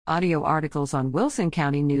Audio articles on Wilson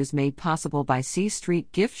County News made possible by C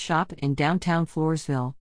Street Gift Shop in downtown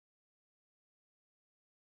Floresville.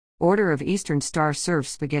 Order of Eastern Star serves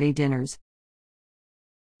spaghetti dinners.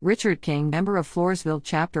 Richard King, member of Floresville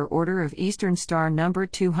Chapter, Order of Eastern Star number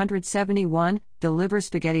 271, delivers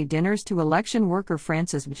spaghetti dinners to election worker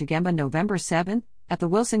Francis Mchigemba November 7 at the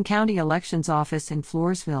Wilson County Elections Office in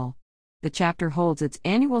Floresville. The chapter holds its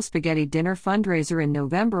annual spaghetti dinner fundraiser in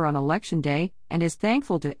November on Election Day and is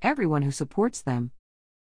thankful to everyone who supports them.